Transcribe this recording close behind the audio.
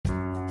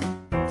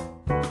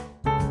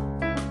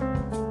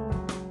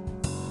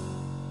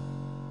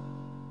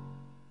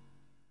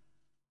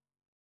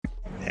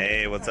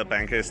what's up,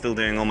 Anchor? Still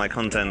doing all my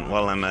content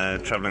while I'm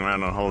traveling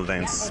around on holiday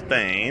in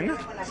Spain.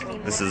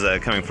 This is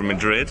coming from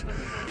Madrid.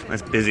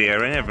 Nice busy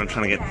area, everyone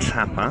trying to get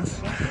tapas.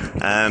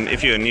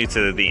 If you're new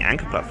to the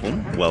Anchor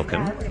platform,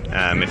 welcome.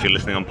 If you're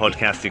listening on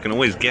podcast, you can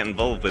always get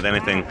involved with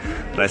anything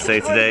that I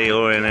say today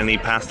or in any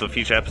past or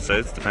future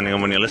episodes, depending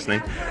on when you're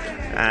listening.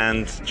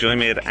 And join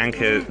me at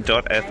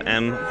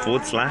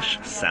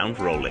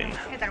anchor.fm/soundrolling.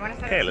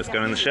 Okay, let's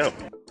go in the show.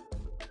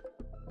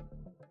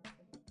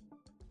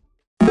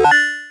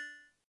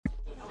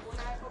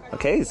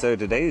 Okay, so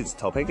today's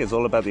topic is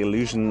all about the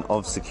illusion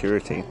of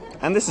security.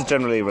 And this is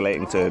generally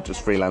relating to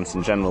just freelance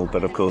in general,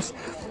 but of course,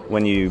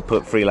 when you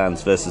put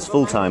freelance versus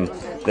full-time,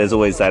 there's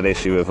always that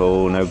issue of,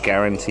 no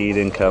guaranteed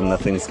income,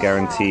 nothing's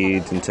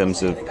guaranteed in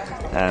terms of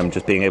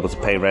just being able to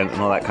pay rent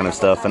and all that kind of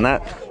stuff. And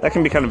that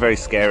can be kind of very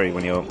scary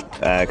when you're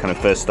kind of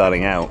first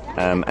starting out.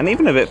 And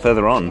even a bit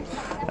further on,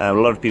 a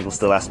lot of people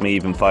still ask me,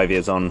 even 5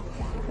 years on,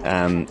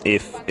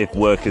 if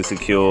work is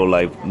secure,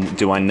 like,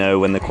 do I know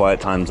when the quiet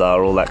times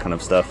are, all that kind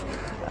of stuff.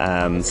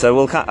 So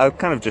I'll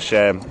kind of just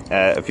share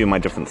a few of my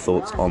different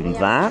thoughts on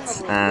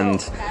that.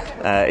 And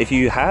if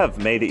you have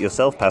made it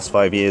yourself past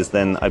 5 years,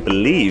 then I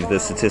believe the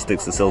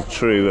statistics are still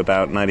true,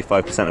 about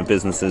 95% of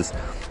businesses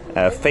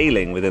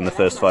failing within the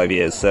first 5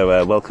 years.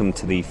 So welcome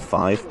to the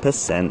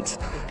 5%.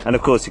 And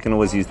of course, you can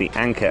always use the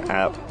Anchor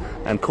app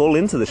and call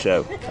into the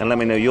show and let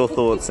me know your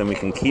thoughts, and we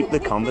can keep the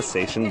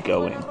conversation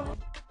going.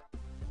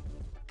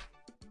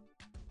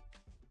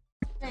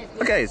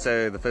 Okay,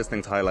 so the first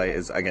thing to highlight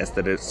is, I guess,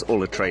 that it's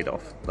all a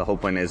trade-off. The whole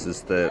point is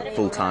that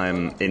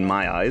full-time, in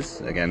my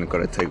eyes, again, I've got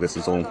to take this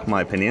as all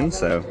my opinion,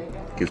 so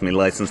it gives me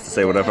license to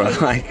say whatever I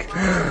like,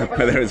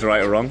 whether it's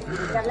right or wrong.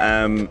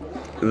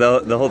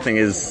 The whole thing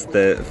is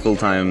that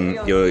full-time,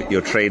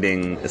 you're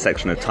trading a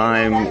section of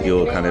time,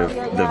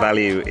 the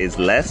value is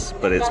less,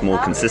 but it's more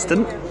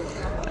consistent.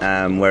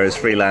 Whereas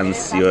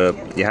freelance, you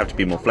have to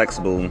be more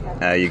flexible,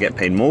 you get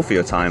paid more for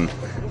your time,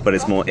 but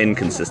it's more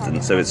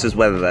inconsistent. So it's just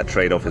whether that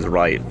trade-off is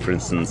right. For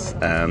instance,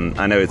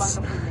 I know it's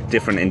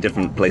different in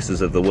different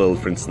places of the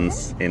world. For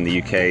instance, in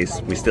the UK,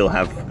 we still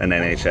have an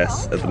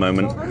NHS at the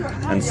moment,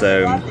 and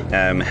so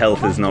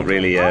health is not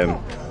really a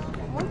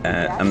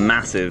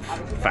massive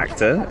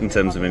factor in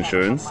terms of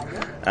insurance.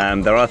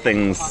 There are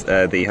things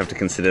that you have to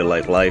consider,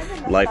 like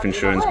life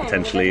insurance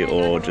potentially,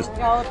 or just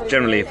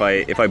generally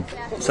if I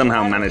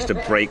somehow manage to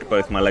break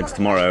both my legs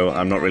tomorrow,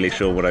 I'm not really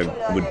sure what I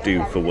would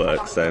do for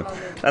work. So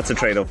that's a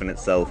trade-off in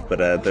itself. But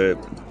the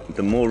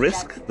more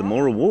risk, the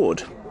more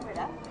reward.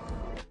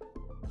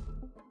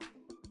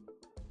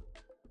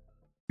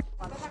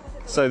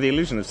 So the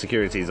illusion of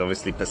security is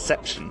obviously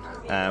perception,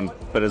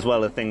 but as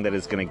well, a thing that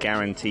is going to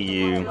guarantee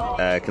you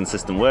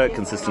consistent work,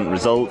 consistent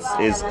results,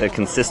 is a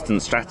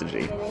consistent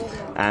strategy.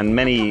 And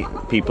many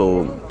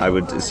people, I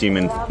would assume,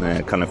 in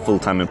kind of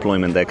full-time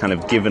employment, they're kind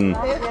of given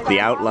the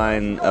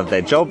outline of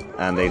their job,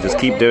 and they just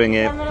keep doing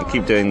it,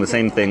 keep doing the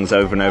same things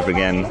over and over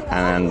again,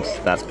 and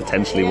that's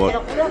potentially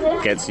what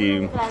gets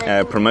you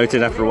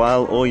promoted after a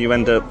while, or you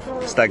end up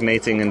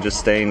stagnating and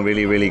just staying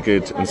really, really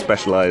good and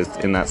specialized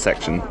in that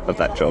section of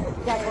that job.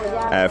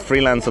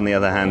 Freelance, on the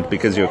other hand,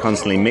 because you're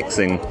constantly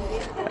mixing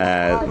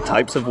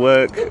types of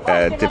work,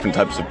 different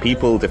types of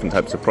people, different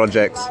types of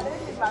projects,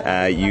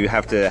 you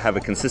have to have a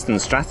consistent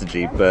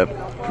strategy, but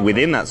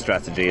within that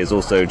strategy is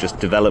also just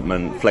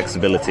development,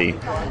 flexibility,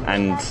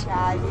 and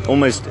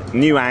almost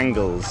new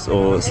angles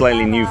or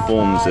slightly new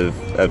forms of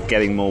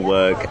getting more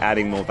work,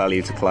 adding more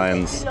value to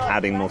clients,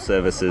 adding more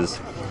services,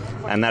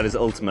 and that is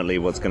ultimately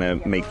what's going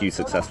to make you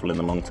successful in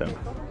the long term.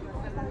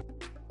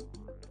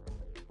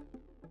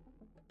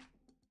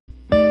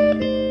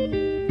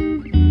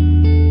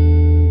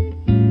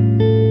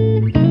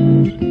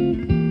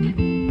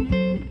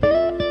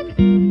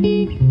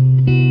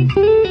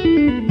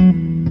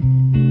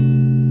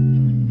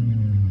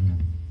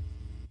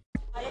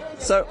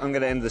 So I'm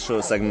going to end the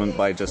short segment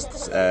by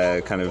just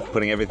kind of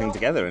putting everything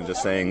together and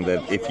just saying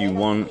that if you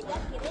want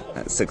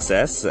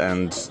success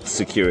and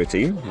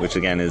security, which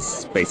again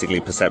is basically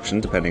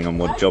perception depending on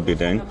what job you're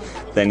doing,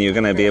 then you're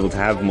going to be able to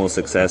have more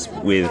success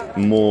with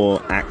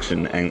more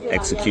action and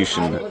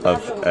execution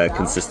of a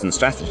consistent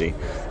strategy.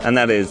 And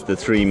that is the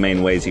three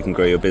main ways you can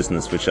grow your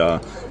business, which are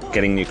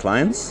getting new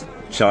clients,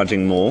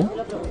 charging more,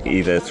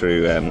 either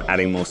through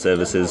adding more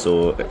services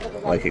or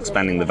like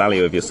expanding the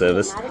value of your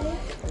service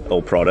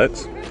or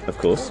product, of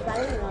course,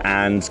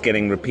 and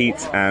getting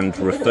repeats and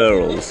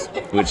referrals,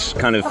 which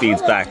kind of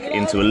feeds back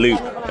into a loop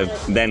of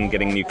then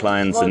getting new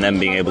clients and then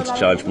being able to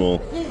charge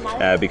more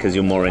because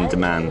you're more in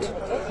demand.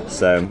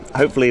 So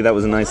hopefully that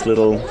was a nice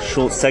little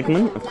short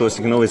segment. Of course,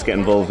 you can always get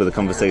involved with the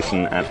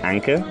conversation at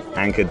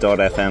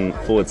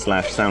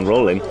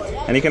anchor.fm/soundrolling,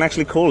 and you can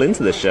actually call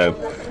into the show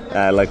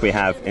like we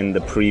have in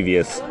the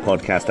previous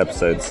podcast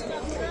episodes.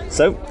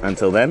 So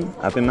until then,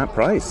 I've been Matt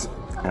Price,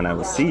 and I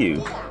will see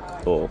you,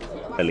 or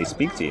at least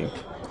speak to you,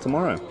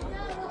 tomorrow.